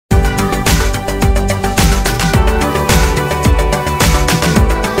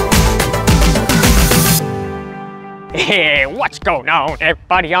Hey, what's going on,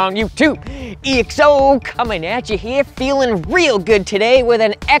 everybody on YouTube? EXO coming at you here, feeling real good today with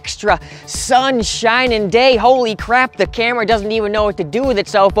an extra sun-shining day. Holy crap, the camera doesn't even know what to do with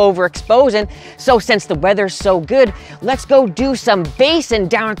itself overexposing. So since the weather's so good, let's go do some bassing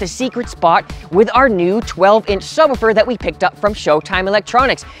down at the secret spot with our new 12-inch subwoofer that we picked up from Showtime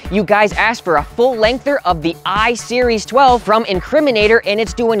Electronics. You guys asked for a full lengther of the I-Series 12 from Incriminator, and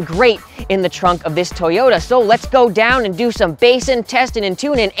it's doing great in the trunk of this Toyota. So let's go down and do some bassing, testing, and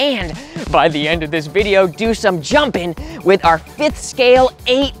tuning, and by the end of this video, do some jumping with our 5th scale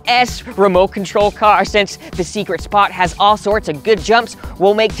 8S remote control car. Since the secret spot has all sorts of good jumps,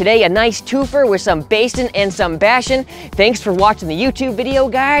 we'll make today a nice twofer with some bassing and some bashing. Thanks for watching the YouTube video,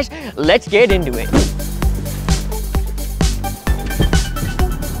 guys. Let's get into it.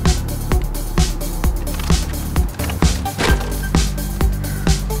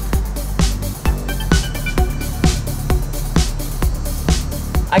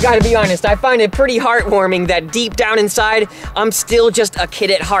 I gotta be honest, I find it pretty heartwarming that deep down inside, I'm still just a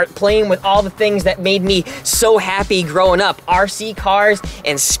kid at heart playing with all the things that made me so happy growing up. RC cars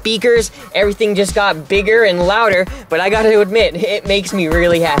and speakers, everything just got bigger and louder, but I gotta admit, it makes me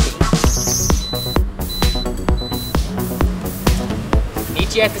really happy.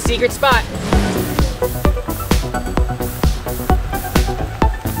 Meet you at the secret spot.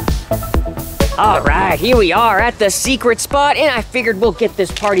 All right, here we are at the secret spot, and I figured we'll get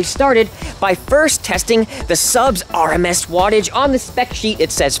this party started by first testing the sub's RMS wattage. On the spec sheet,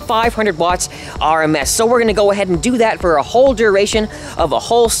 it says 500 watts RMS. So we're gonna go ahead and do that for a whole duration of a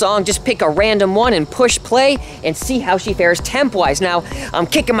whole song. Just pick a random one and push play and see how she fares temp-wise. Now, I'm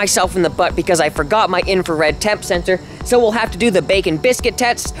kicking myself in the butt because I forgot my infrared temp sensor, so we'll have to do the bacon biscuit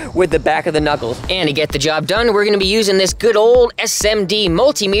tests with the back of the knuckles. And to get the job done, we're gonna be using this good old SMD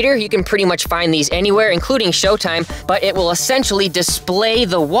multimeter. You can pretty much find these anywhere, including Showtime, but it will essentially display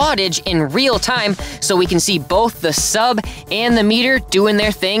the wattage in real time so we can see both the sub and the meter doing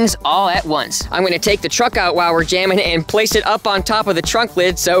their things all at once. I'm gonna take the truck out while we're jamming and place it up on top of the trunk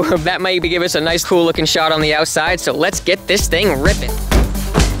lid, so that might give us a nice cool looking shot on the outside. So let's get this thing ripping.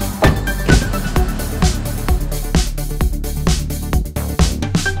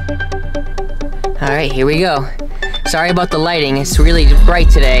 All right, here we go. Sorry about the lighting, it's really bright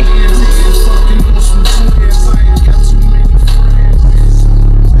today.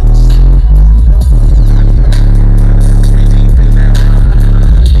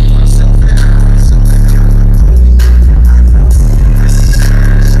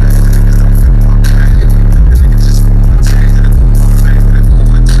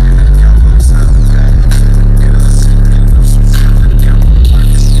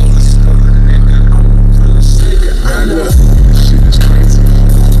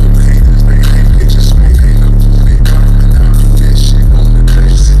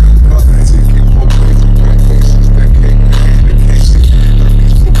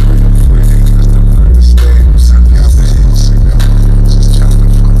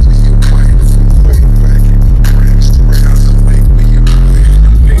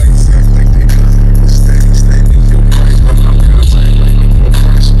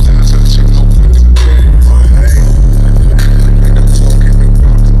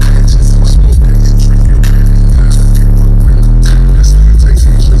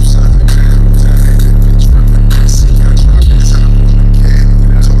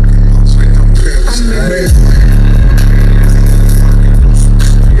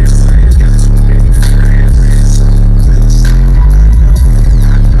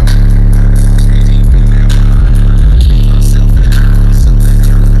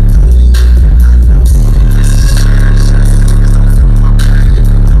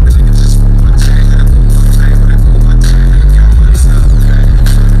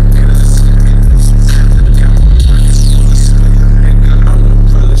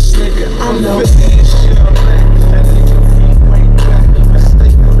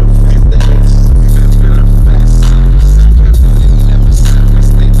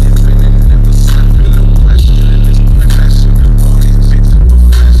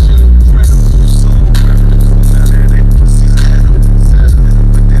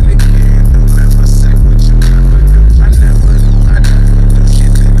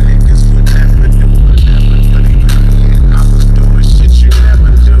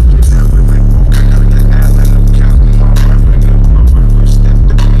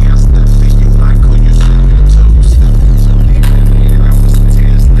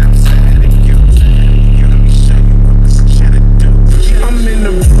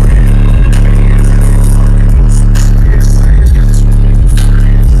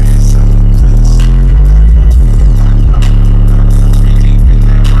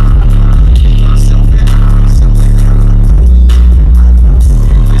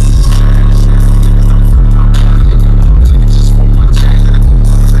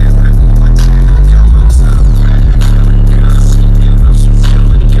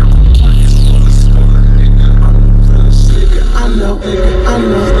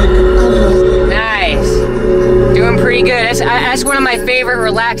 Nice. Doing pretty good. That's one of my favorite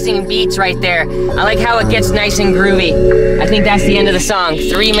relaxing beats right there. I like how it gets nice and groovy. I think that's the end of the song.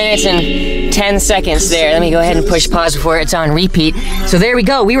 3 minutes and 10 seconds there. Let me go ahead and push pause before it's on repeat. So there we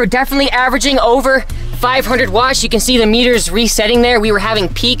go. We were definitely averaging over 500 watts. You can see the meters resetting there. We were having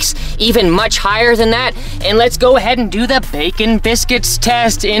peaks even much higher than that. And let's go ahead and do the bacon biscuits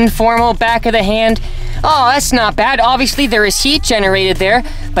test. Informal back of the hand. Oh, that's not bad. Obviously there is heat generated there,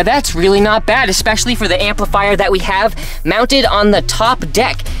 but that's really not bad, especially for the amplifier that we have mounted on the top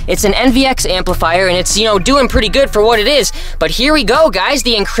deck. It's an NVX amplifier and it's, you know, doing pretty good for what it is. But here we go, guys.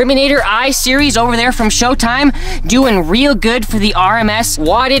 The Incriminator I series over there from Showtime doing real good for the RMS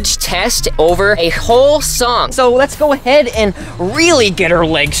wattage test over a whole song. So let's go ahead and really get our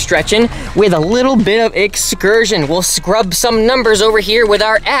legs stretching with a little bit of excursion. We'll scrub some numbers over here with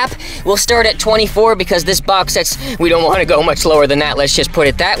our app. We'll start at 24 because this box sets, we don't want to go much lower than that. Let's just put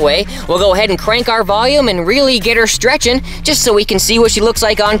it that way. We'll go ahead and crank our volume and really get her stretching just so we can see what she looks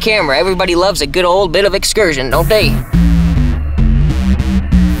like on camera. Everybody loves a good old bit of excursion, don't they?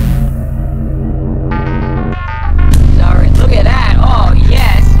 Sorry, look at that. Oh,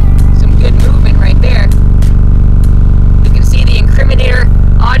 yes. Some good movement right there. You can see the Incriminator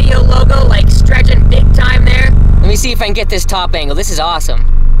audio logo like stretching big time there. Let me see if I can get this top angle. This is awesome.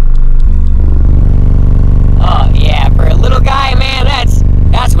 Oh yeah, for a little guy, man, that's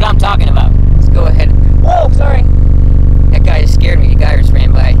what I'm talking about. Let's go ahead. Whoa, sorry. That guy just scared me. The guy just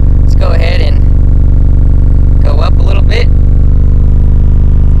ran by. Let's go ahead and go up a little bit.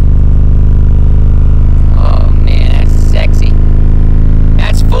 Oh man, that's sexy.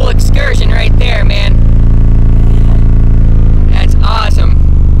 That's full excursion right there, man. That's awesome.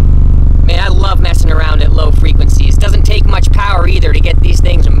 Man, I love messing around at low frequencies. Doesn't take much power either to get these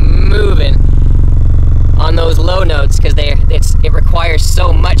things moving on those low notes, because it requires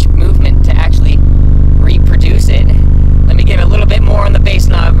so much movement to actually reproduce it. Let me give it a little bit more on the bass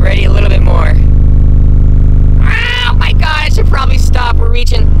knob. Ready? A little bit more. Oh my god, I should probably stop. We're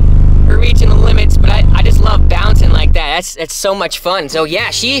reaching the limits, but I just love bouncing like that. That's so much fun. So yeah,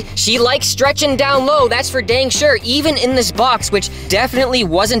 she likes stretching down low, that's for dang sure. Even in this box, which definitely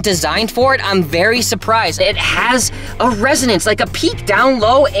wasn't designed for it, I'm very surprised. It has a resonance, like a peak down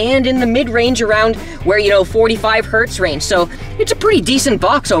low and in the mid-range around where, you know, 45 hertz range. So it's a pretty decent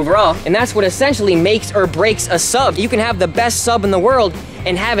box overall. And that's what essentially makes or breaks a sub. You can have the best sub in the world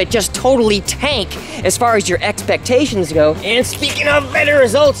and have it just totally tank as far as your expectations go. And speaking of better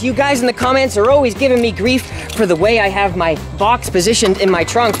results, you guys in the comments are always giving me grief for the way I have my box positioned in my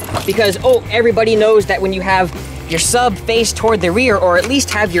trunk, because, oh, everybody knows that when you have your sub face toward the rear, or at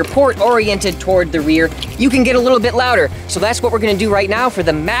least have your port oriented toward the rear, you can get a little bit louder. So that's what we're gonna do right now for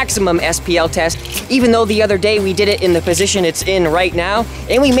the maximum SPL test, even though the other day we did it in the position it's in right now,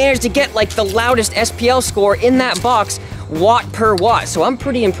 and we managed to get like the loudest SPL score in that box, watt per watt. So I'm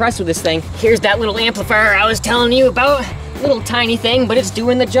pretty impressed with this thing. Here's that little amplifier I was telling you about. Little tiny thing, but it's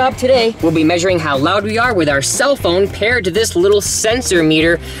doing the job today. We'll be measuring how loud we are with our cell phone paired to this little sensor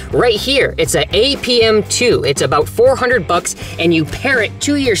meter right here. It's a APM2. It's about 400 bucks, and you pair it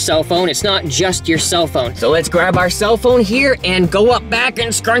to your cell phone. It's not just your cell phone. So let's grab our cell phone here and go up back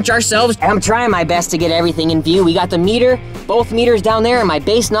and scrunch ourselves. I'm trying my best to get everything in view. We got the meter, both meters down there, and my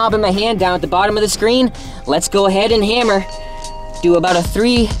bass knob in my hand down at the bottom of the screen. Let's go ahead and hammer. Do about a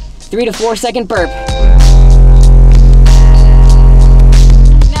 3 to 4 second burp.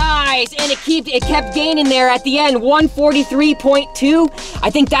 And it kept gaining there at the end, 143.2.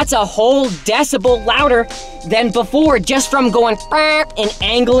 I think that's a whole decibel louder than before, just from going and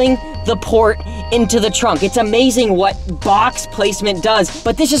angling the port into the trunk. It's amazing what box placement does.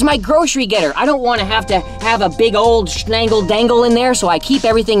 But this is my grocery getter. I don't want to have a big old schnangle dangle in there, so I keep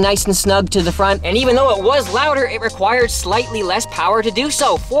everything nice and snug to the front. And even though it was louder, it required slightly less power to do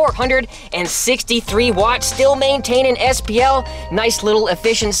so. 463 watts, still maintaining SPL. Nice little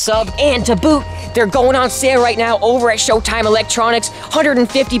efficient sub. And to boot, they're going on sale right now over at Showtime Electronics.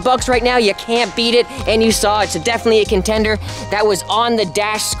 150 bucks right now. You can't beat it. And you saw it's definitely a contender. That was on the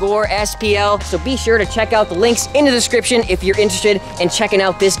Dash Score SPL. So be sure to check out the links in the description if you're interested in checking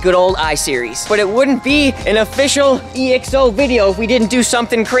out this good old I-Series. But it wouldn't be an official EXO video if we didn't do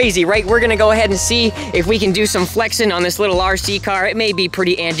something crazy, right? We're gonna go ahead and see if we can do some flexing on this little RC car. It may be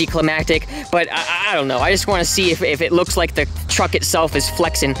pretty anticlimactic, but I don't know. I just wanna see if it looks like the truck itself is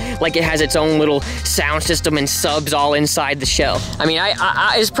flexing, like it has its own little sound system and subs all inside the shell. I mean,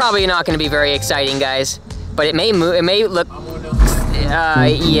 it's probably not gonna be very exciting, guys, but it may move, it may look,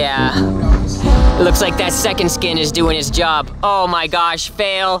 yeah. It looks like that second skin is doing its job. Oh my gosh,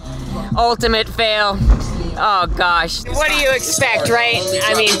 fail. Ultimate fail. Oh gosh, what do you expect, right?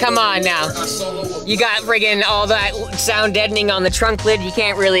 I mean, come on now. You got friggin' all that sound deadening on the trunk lid. You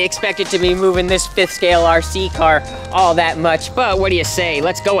can't really expect it to be moving this 5th scale RC car all that much, but what do you say?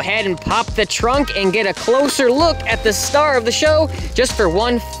 Let's go ahead and pop the trunk and get a closer look at the star of the show, just for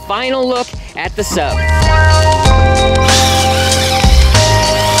one final look at the sub.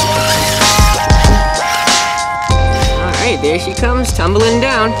 All right, there she comes, tumbling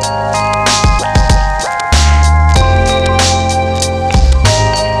down.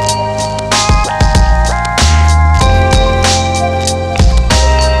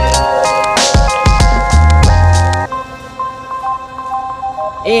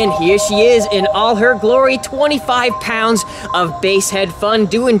 And here she is in all her glory, 25 pounds of basshead fun,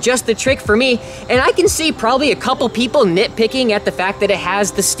 doing just the trick for me. And I can see probably a couple people nitpicking at the fact that it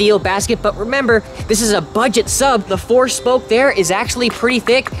has the steel basket, but remember, this is a budget sub. The 4-spoke there is actually pretty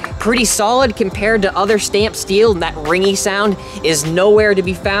thick, pretty solid compared to other stamped steel, and that ringy sound is nowhere to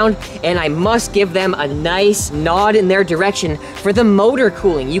be found. And I must give them a nice nod in their direction for the motor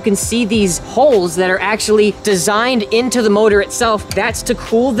cooling. You can see these holes that are actually designed into the motor itself. That's to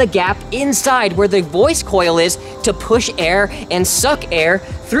cool the gap inside where the voice coil is to push air and suck air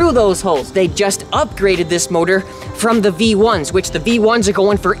through those holes. They just upgraded this motor from the V1s, which the V1s are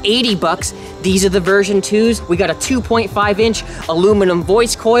going for 80 bucks. These are the version 2s. We got a 2.5-inch aluminum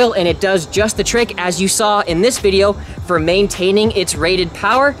voice coil, and it does just the trick, as you saw in this video, for maintaining its rated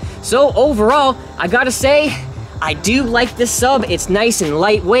power. So overall, I gotta say, I do like this sub. It's nice and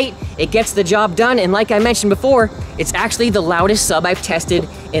lightweight. It gets the job done, and like I mentioned before, it's actually the loudest sub I've tested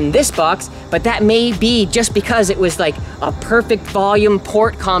in this box, but that may be just because it was like a perfect volume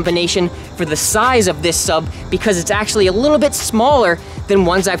port combination for the size of this sub, because it's actually a little bit smaller than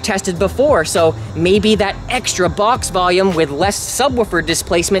ones I've tested before. So maybe that extra box volume with less subwoofer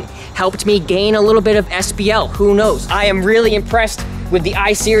displacement helped me gain a little bit of SPL. Who knows? I am really impressed with the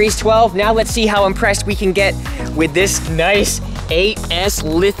I-Series 12. Now let's see how impressed we can get with this nice 8S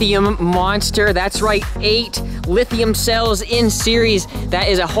lithium monster. That's right, 8 lithium cells in series. That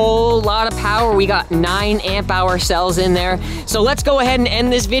is a whole lot of power. We got 9 amp hour cells in there. So let's go ahead and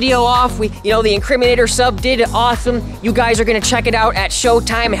end this video off. The Incriminator sub did awesome. You guys are gonna check it out at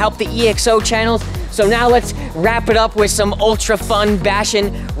Showtime, help the EXO channels. So now let's wrap it up with some ultra fun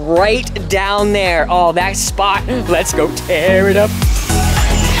bashing right down there. Oh, that spot. Let's go tear it up.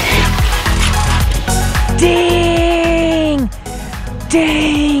 Dang!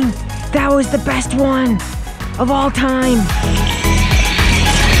 Dang! That was the best one of all time.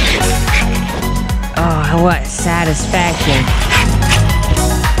 Oh, what satisfaction.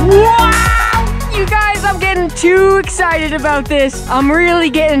 Wow! You guys, I'm getting too excited about this. I'm really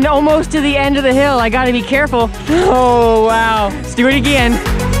getting almost to the end of the hill. I gotta be careful. Oh, wow. Let's do it again.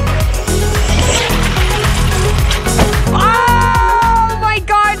 Oh my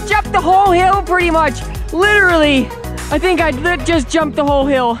God, jumped the whole hill pretty much. Literally. I think I just jumped the whole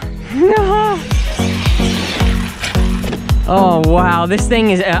hill. Oh, wow. This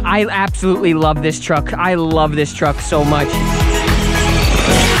thing is, I absolutely love this truck. I love this truck so much.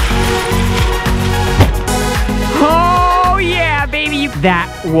 Oh, yeah, baby. That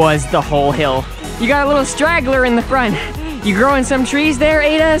was the whole hill. You got a little straggler in the front. You growing some trees there,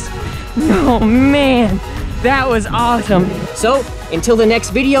 8S? Oh, man. That was awesome. So, until the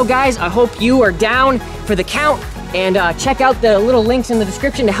next video, guys, I hope you are down for the count. And check out the little links in the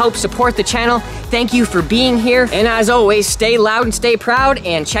description to help support the channel. Thank you for being here. And as always, stay loud and stay proud,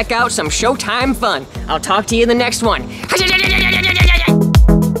 and check out some Showtime fun. I'll talk to you in the next one.